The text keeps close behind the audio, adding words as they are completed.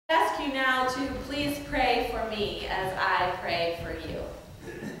you now to please pray for me as I pray for you.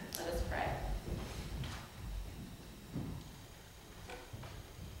 Let us pray.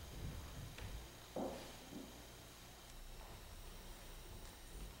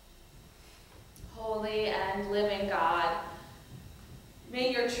 Holy and living God,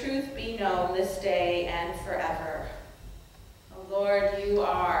 may your truth be known this day and forever. O Lord, you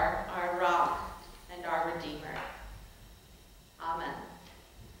are our rock and our Redeemer. Amen.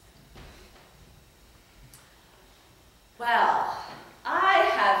 Well, I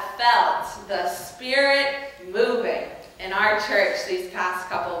have felt the Spirit moving in our church these past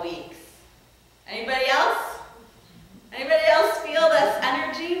couple weeks. Anybody else? Anybody else feel this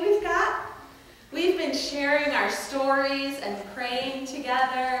energy we've got? We've been sharing our stories and praying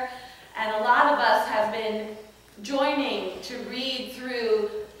together, and a lot of us have been joining to read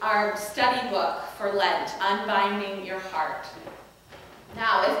through our study book for Lent, Unbinding Your Heart.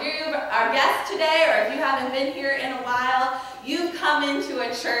 Now, if you're our guest today, or if you haven't been here in a while, you've come into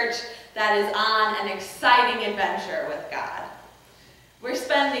a church that is on an exciting adventure with God. We're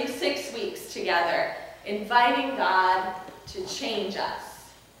spending 6 weeks together, inviting God to change us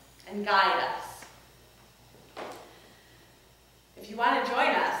and guide us. If you want to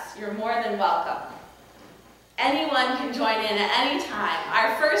join us, you're more than welcome. Anyone can join in at any time.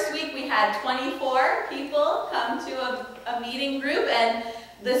 Our first week we had 24 people come to a meeting group, and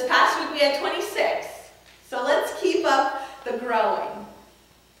this past week we had 26. So let's keep up the growing.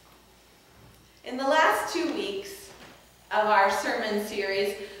 In the last 2 weeks of our sermon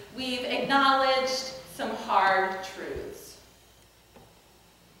series, we've acknowledged some hard truths.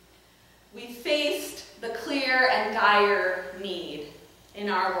 We faced the clear and dire need in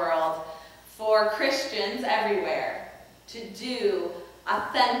our world for Christians everywhere to do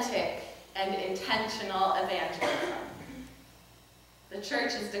authentic and intentional evangelism. The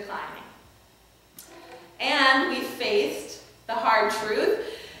church is declining. And we faced the hard truth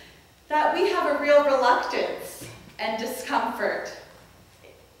that we have a real reluctance and discomfort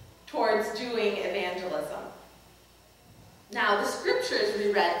towards doing evangelism. Now, the scriptures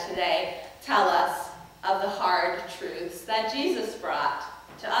we read today tell us of the hard truths that Jesus brought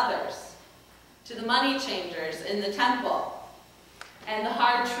to others, to the money changers in the temple, and the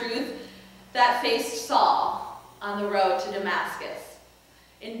hard truth that faced Saul on the road to Damascus.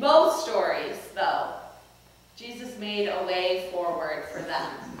 In both stories, though, Jesus made a way forward for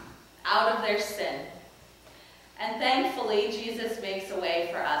them, out of their sin. And thankfully, Jesus makes a way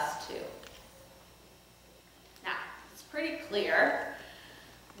for us too. Now, it's pretty clear.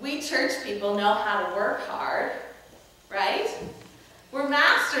 We church people know how to work hard, right? We're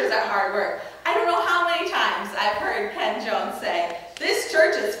masters at hard work. I don't know how many times I've heard Ken Jones say, this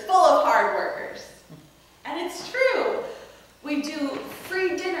church is full of hard workers. And it's true. We do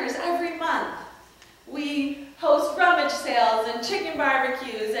free dinners every month. We host rummage sales and chicken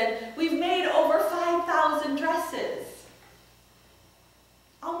barbecues, and we've made over 5,000 dresses.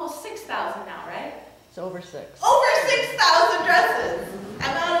 Almost 6,000 now, right? It's over 6. Over 6,000 dresses.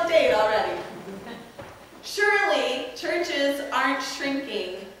 I'm out of date already. Surely, churches aren't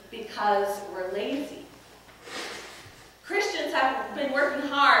shrinking because we're lazy. Christians have been working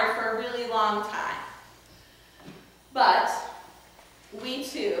hard for a really long time. But we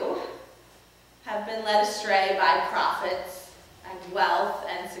too have been led astray by profits and wealth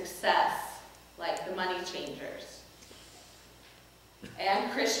and success like the money changers.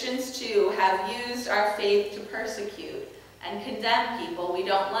 And Christians too have used our faith to persecute and condemn people we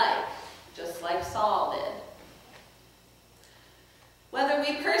don't like, just like Saul did. Whether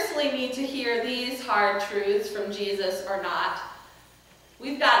we personally need to hear these hard truths from Jesus or not,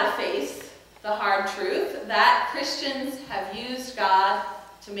 we've got to face the hard truth that Christians have used God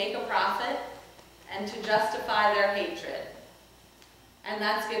to make a profit and to justify their hatred. And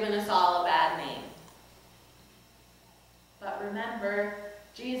that's given us all a bad name. But remember,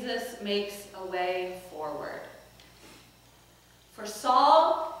 Jesus makes a way forward. For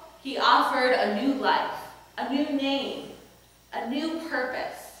Saul, he offered a new life, a new name, a new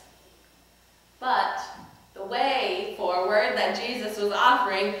purpose. But the way forward that Jesus was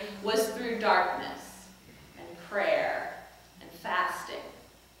offering was through darkness and prayer and fasting.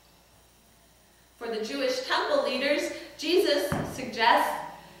 For the Jewish temple leaders, Jesus suggests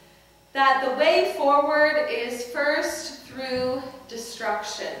that the way forward is first through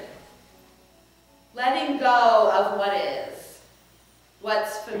destruction, letting go of what is,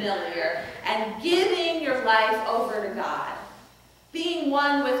 what's familiar, and giving your life over to God, being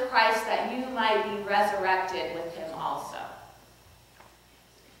one with Christ that you might be resurrected with him also.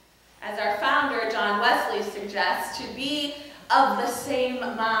 As our founder, John Wesley, suggests, to be of the same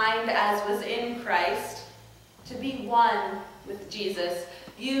mind as was in Christ, to be one with Jesus,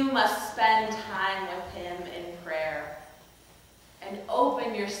 you must spend time with him in prayer and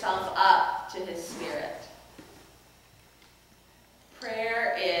open yourself up to his Spirit.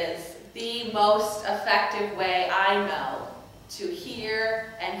 Prayer is the most effective way I know to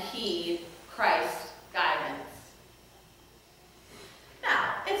hear and heed Christ's guidance.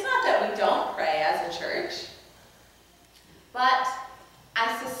 Now, it's not that we don't pray as a church, but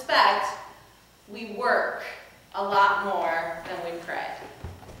I suspect we work a lot more than we pray.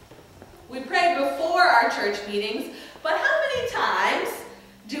 We pray before our church meetings, but how many times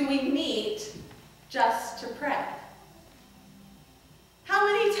do we meet just to pray? How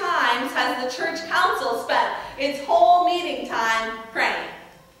many times has the church council spent its whole meeting time praying?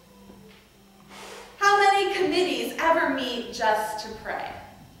 How many committees ever meet just to pray?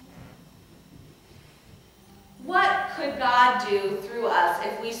 What could God do through us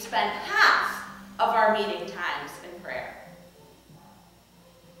if we spent half of our meeting times in prayer?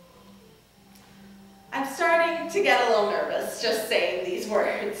 I'm starting to get a little nervous just saying these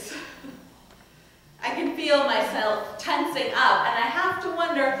words. I can feel myself tensing up, and I have to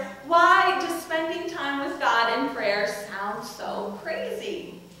wonder, why does spending time with God in prayer sound so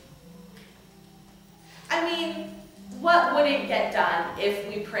crazy? I mean, what wouldn't get done if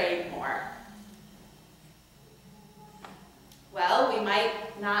we prayed more? Well, we might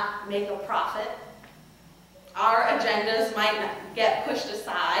not make a profit. Our agendas might not get pushed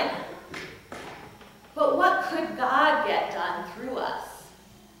aside. But what could God get done through us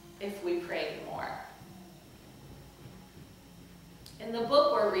if we prayed more? In the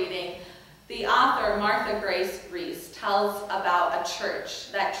book we're reading, the author, Martha Grace Reese, tells about a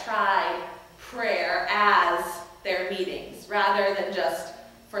church that tried prayer as their meetings, rather than just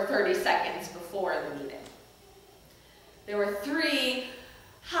for 30 seconds before the meeting. There were 3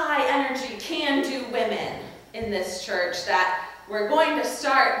 high-energy, can-do women in this church that were going to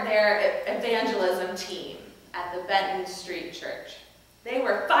start their evangelism team at the Benton Street Church. They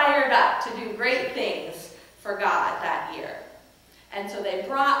were fired up to do great things for God that year. And so they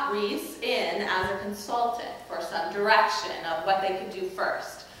brought Reese in as a consultant for some direction of what they could do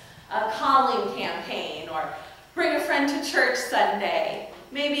first. A calling campaign, or bring a friend to church Sunday,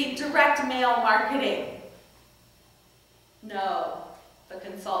 maybe direct mail marketing. No, the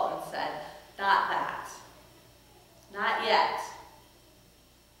consultant said, not that. Not yet.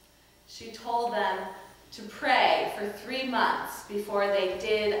 She told them to pray for 3 months before they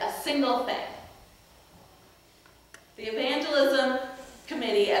did a single thing. The evangelism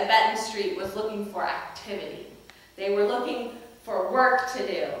committee at Benton Street was looking for activity. They were looking for work to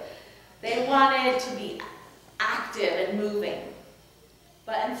do. They wanted to be active and moving.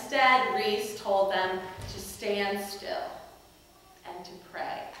 But instead, Reese told them to stand still and to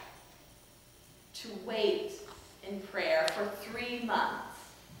pray. To wait in prayer for 3 months.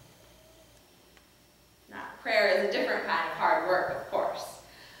 Now, prayer is a different kind of hard work, of course.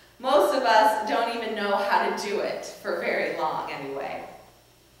 Most of us don't even know how to do it for very long anyway.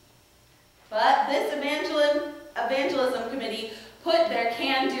 But this evangelism committee put their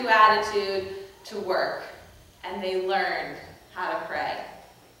can-do attitude to work, and they learned how to pray.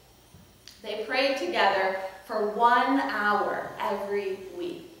 They prayed together for 1 hour every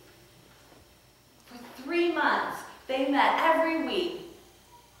week. For 3 months, they met every week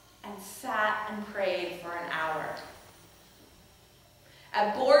and sat and prayed for an hour.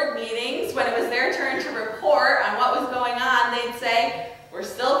 At board meetings, when it was their turn to report on what was going on, they'd say, "We're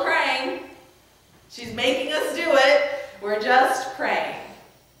still praying. She's making us do it. We're just praying."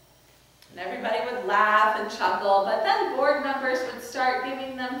 And everybody would laugh and chuckle, but then board members would start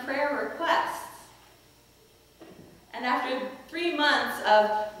giving them prayer requests. And after 3 months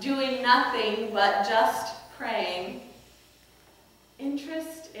of doing nothing but just praying,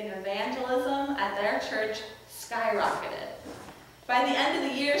 interest in evangelism at their church skyrocketed. By the end of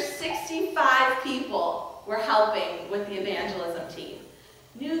the year, 65 people were helping with the evangelism team.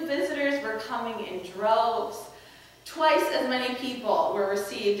 New visitors were coming in droves. Twice as many people were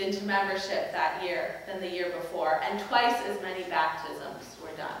received into membership that year than the year before, and twice as many baptisms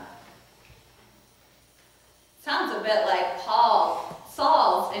were done. Sounds a bit like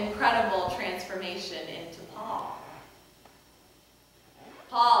Saul's incredible transformation into Paul.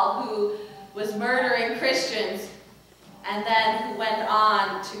 Paul, who was murdering Christians, and then who went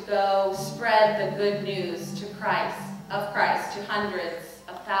on to go spread the good news of Christ to hundreds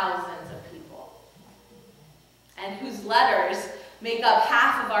of thousands of people, and whose letters make up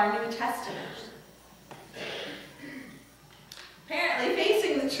half of our New Testament. Apparently,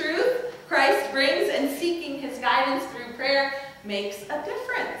 facing the truth Christ brings and seeking his guidance through through prayer makes a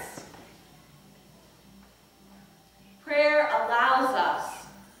difference. Prayer allows us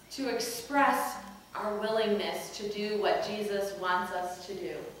to express our willingness to do what Jesus wants us to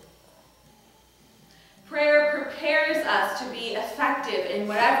do. Prayer prepares us to be effective in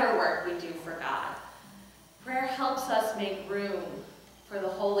whatever work we do for God. Prayer helps us make room for the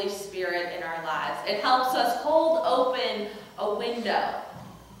Holy Spirit in our lives. It helps us hold open a window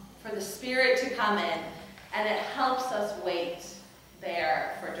for the Spirit to come in, and it helps us wait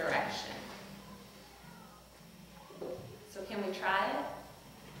there for direction. So can we try it?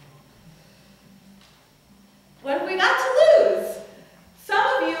 What have we got to lose?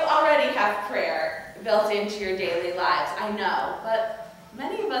 Some of you already have prayer built into your daily lives, I know, but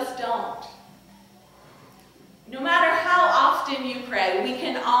many of us don't. No matter how often you pray, we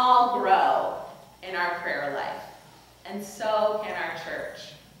can all grow in our prayer life, and so can our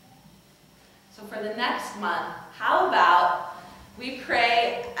church. So for the next month, how about we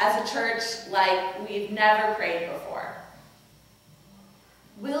pray as a church like we've never prayed before?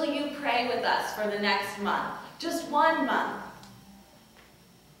 Will you pray with us for the next month? Just 1 month.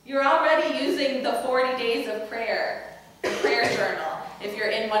 You're already using the 40 days of prayer, the prayer journal, if you're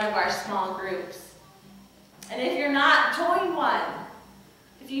in one of our small groups. And if you're not, join one.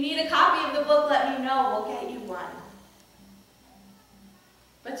 If you need a copy of the book, let me know. We'll get you one.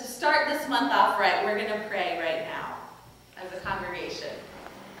 But to start this month off right, we're going to pray right now as a congregation.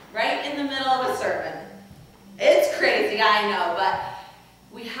 Right in the middle of a sermon. It's crazy, I know, but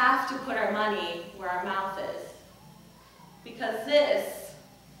we have to put our money where our mouth is. Because this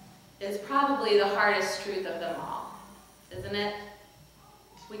is probably the hardest truth of them all, isn't it?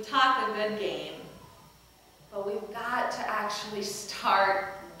 We talk a good game, but we've got to actually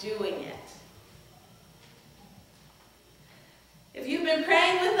start doing it. If you've been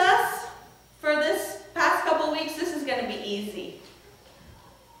praying with us for this past couple weeks, this is going to be easy.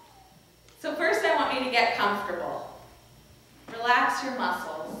 So first I want you to get comfortable. Relax your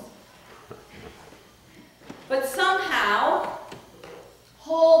muscles. But somehow,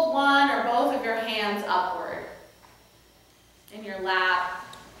 hold one or both of your hands upward. In your lap,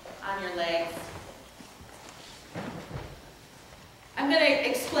 on your legs. I'm going to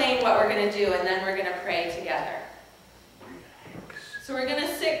explain what we're going to do, and then we're going to pray together. So we're going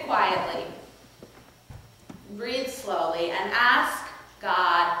to sit quietly, breathe slowly, and ask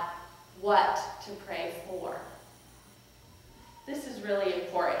God what to pray for. This is really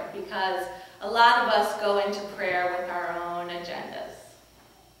important because a lot of us go into prayer with our own agendas.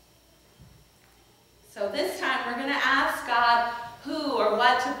 So this time we're going to ask God who or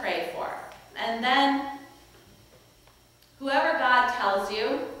what to pray for. And then whoever God tells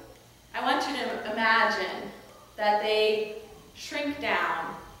you, I want you to imagine that they shrink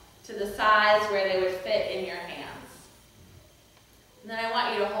down to the size where they would fit in your hands. And then I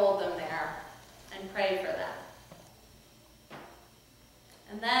want you to hold them there and pray for them.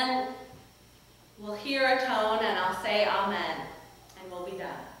 And then we'll hear a tone and I'll say amen, and we'll be done.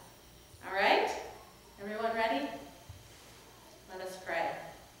 All right? Everyone ready? Let us pray.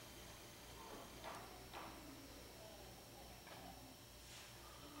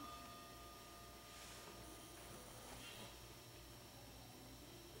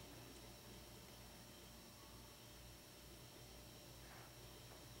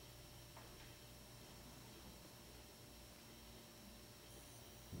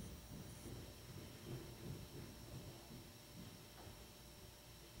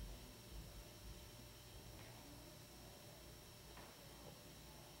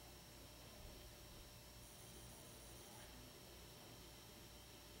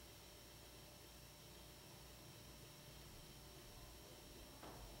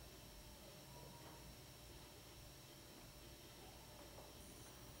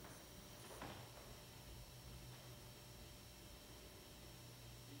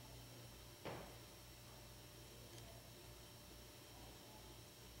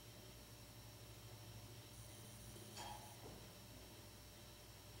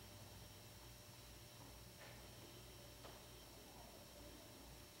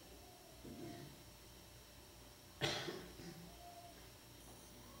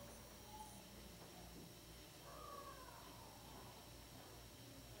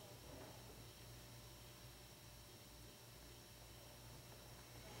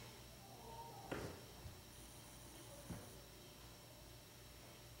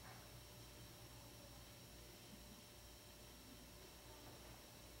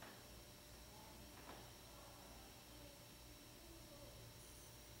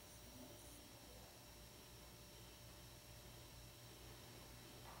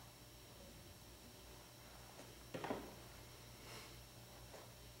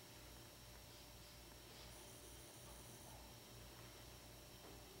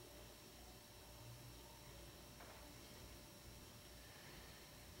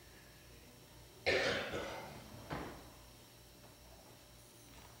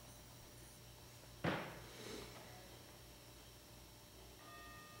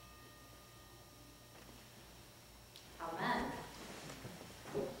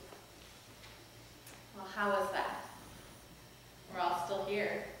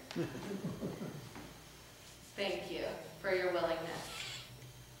 here. Thank you for your willingness.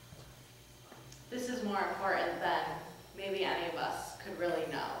 This is more important than maybe any of us could really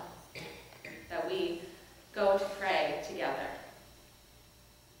know, that we go to pray together.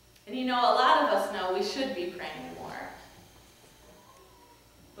 And you know, a lot of us know we should be praying more,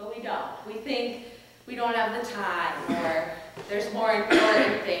 but we don't. We think we don't have the time, or there's more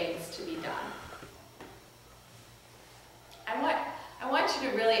important things to be done. I want you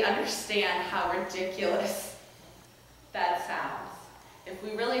to really understand how ridiculous that sounds. If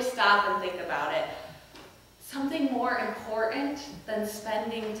we really stop and think about it, something more important than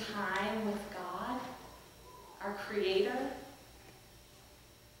spending time with God, our Creator,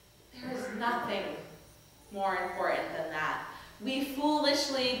 there is nothing more important than that. We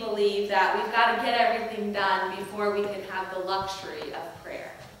foolishly believe that we've got to get everything done before we can have the luxury of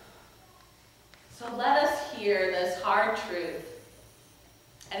prayer. So let us hear this hard truth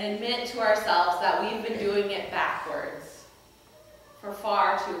and admit to ourselves that we've been doing it backwards for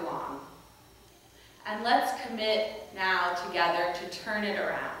far too long. And let's commit now together to turn it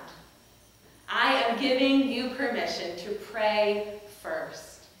around. I am giving you permission to pray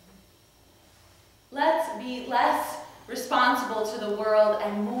first. Let's be less responsible to the world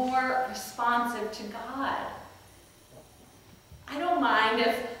and more responsive to God. I don't mind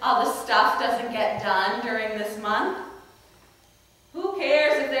if all the stuff doesn't get done during this month. Who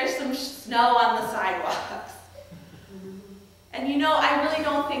cares if there's some snow on the sidewalks? And you know, I really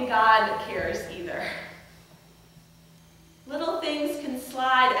don't think God cares either. Little things can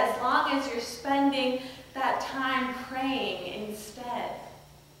slide as long as you're spending that time praying instead.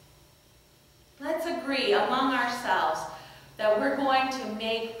 Let's agree among ourselves that we're going to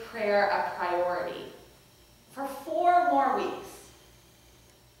make prayer a priority for 4 more weeks.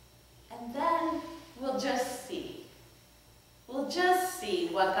 And then we'll just see. We'll just see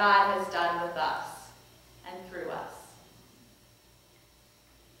what God has done with us and through us.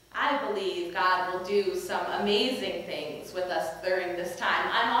 I believe God will do some amazing things with us during this time.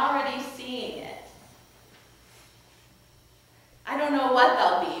 I'm already seeing it. I don't know what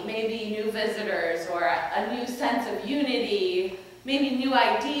they'll be. Maybe new visitors or a new sense of unity, maybe new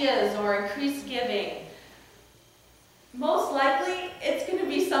ideas or increased giving. Most likely, it's going to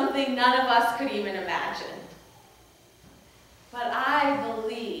be something none of us could even imagine. But I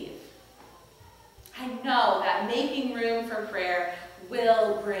believe, I know that making room for prayer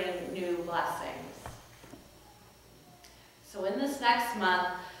will bring new blessings. So in this next month,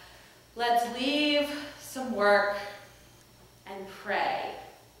 let's leave some work and pray.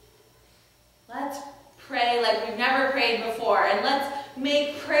 Let's pray like we've never prayed before, and let's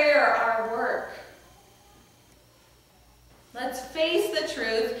make prayer our work. Let's face the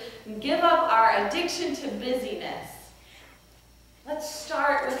truth and give up our addiction to busyness. Let's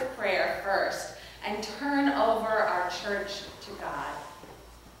start with prayer first and turn over our church to God.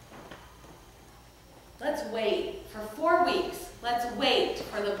 Let's wait for 4 weeks. Let's wait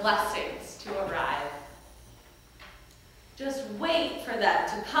for the blessings to arrive. Just wait for them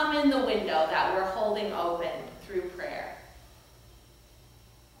to come in the window that we're holding open through prayer.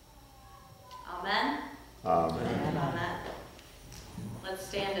 Amen? Amen. Amen. Let's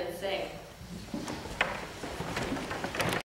stand and sing.